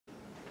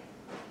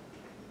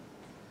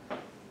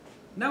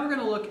Now we're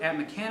going to look at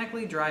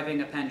mechanically driving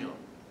a pendulum.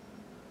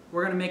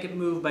 We're going to make it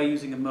move by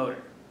using a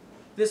motor.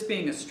 This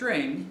being a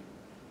string,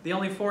 the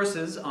only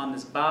forces on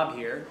this bob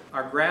here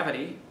are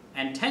gravity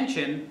and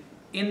tension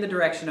in the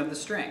direction of the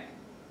string.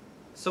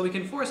 So we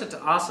can force it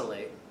to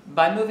oscillate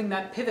by moving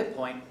that pivot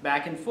point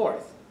back and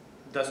forth,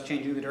 thus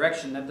changing the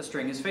direction that the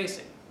string is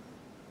facing.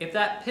 If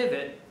that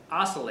pivot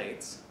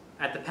oscillates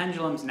at the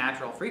pendulum's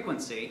natural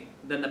frequency,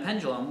 then the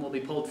pendulum will be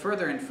pulled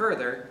further and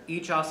further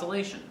each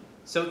oscillation.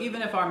 So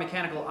even if our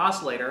mechanical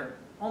oscillator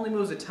only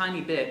moves a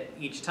tiny bit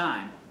each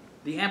time,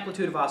 the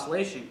amplitude of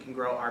oscillation can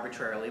grow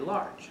arbitrarily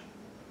large.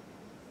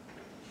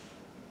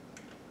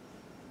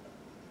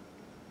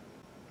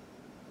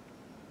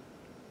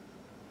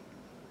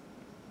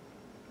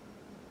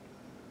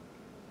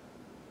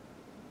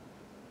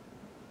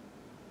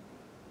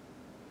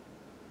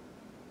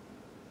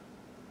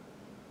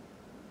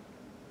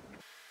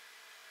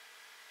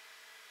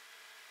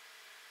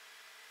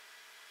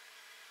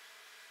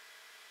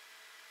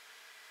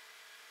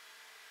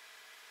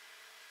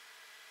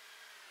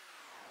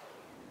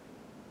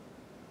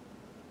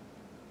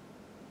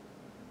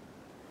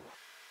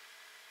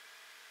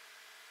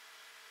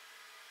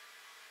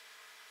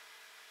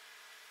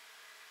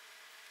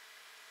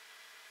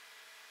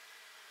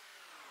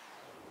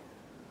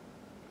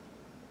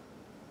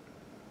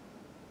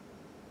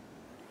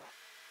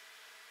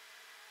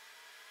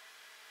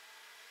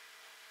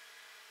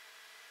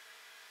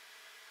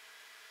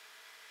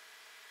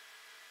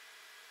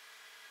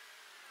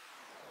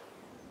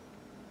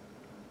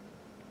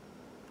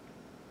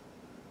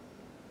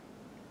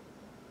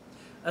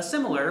 A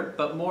similar,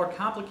 but more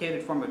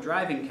complicated form of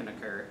driving can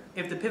occur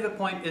if the pivot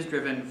point is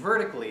driven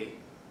vertically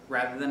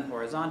rather than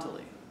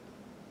horizontally.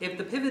 If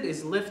the pivot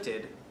is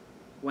lifted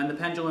when the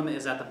pendulum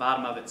is at the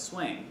bottom of its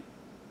swing,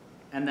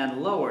 and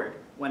then lowered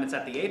when it's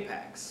at the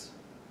apex,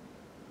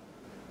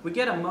 we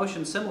get a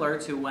motion similar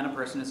to when a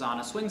person is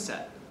on a swing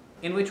set,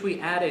 in which we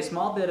add a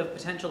small bit of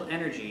potential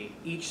energy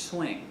each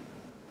swing,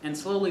 and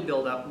slowly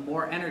build up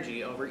more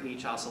energy over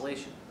each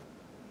oscillation.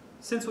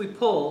 Since we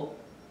pull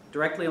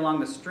directly along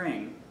the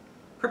string,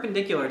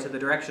 perpendicular to the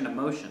direction of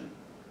motion,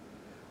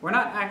 we're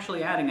not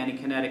actually adding any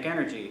kinetic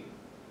energy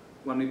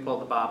when we pull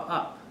the bob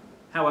up.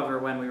 However,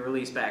 when we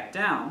release back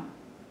down,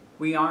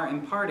 we are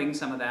imparting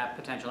some of that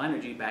potential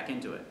energy back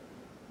into it.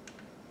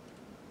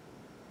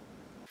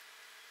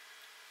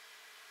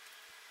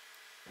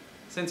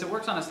 Since it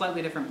works on a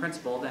slightly different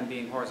principle than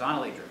being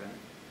horizontally driven,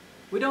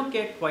 we don't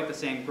get quite the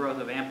same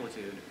growth of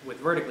amplitude with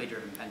vertically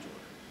driven pendulum.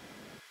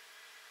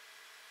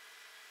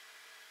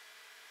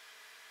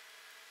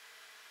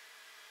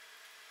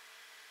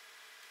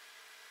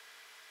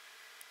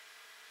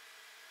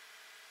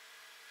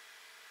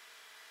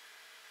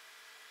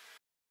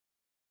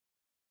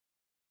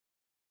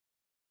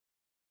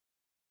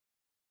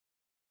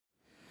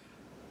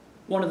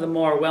 One of the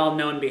more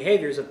well-known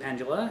behaviors of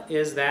pendula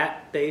is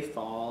that they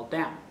fall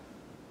down.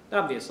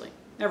 Obviously,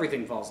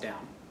 everything falls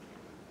down.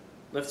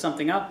 Lift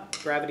something up,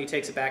 gravity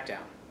takes it back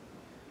down.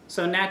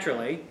 So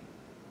naturally,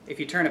 if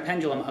you turn a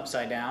pendulum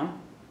upside down,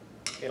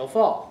 it'll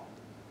fall.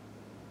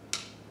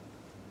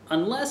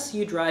 Unless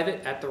you drive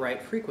it at the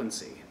right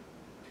frequency.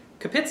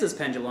 Kapitza's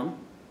pendulum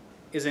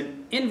is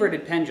an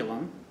inverted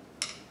pendulum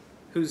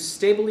whose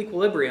stable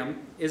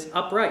equilibrium is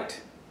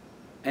upright,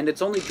 and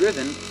it's only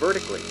driven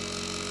vertically.